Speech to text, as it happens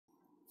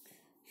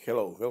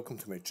Hello, welcome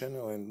to my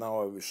channel, and now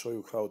I will show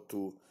you how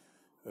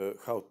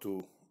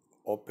to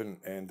open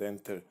and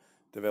enter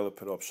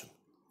developer option.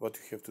 What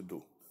you have to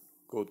do: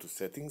 go to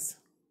settings,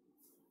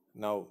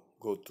 now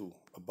go to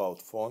about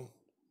phone,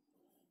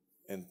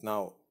 and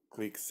now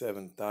click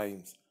 7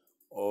 times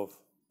on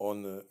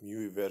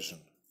MIUI version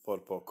for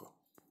Poco.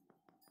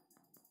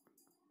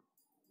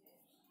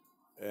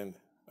 And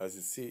as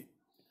you see,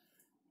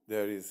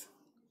 there is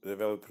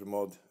developer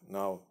mode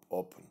now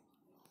open.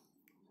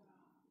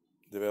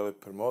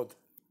 Developer mode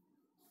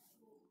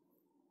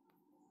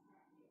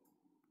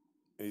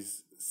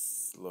is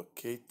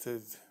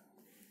located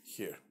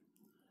here.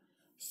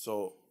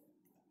 So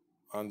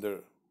under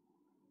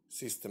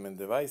system and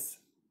device,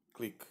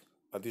 click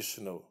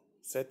additional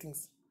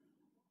settings,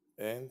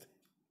 and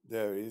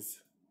there is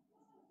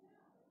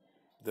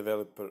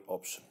developer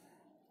option,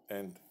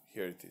 and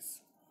here it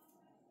is.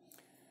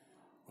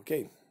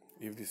 Okay,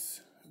 if this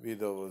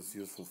video was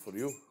useful for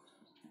you,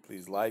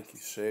 please like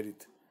it, share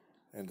it,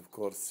 and of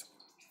course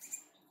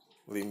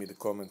leave me the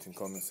comment in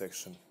comment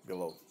section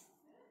below.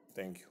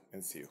 Thank you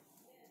and see you.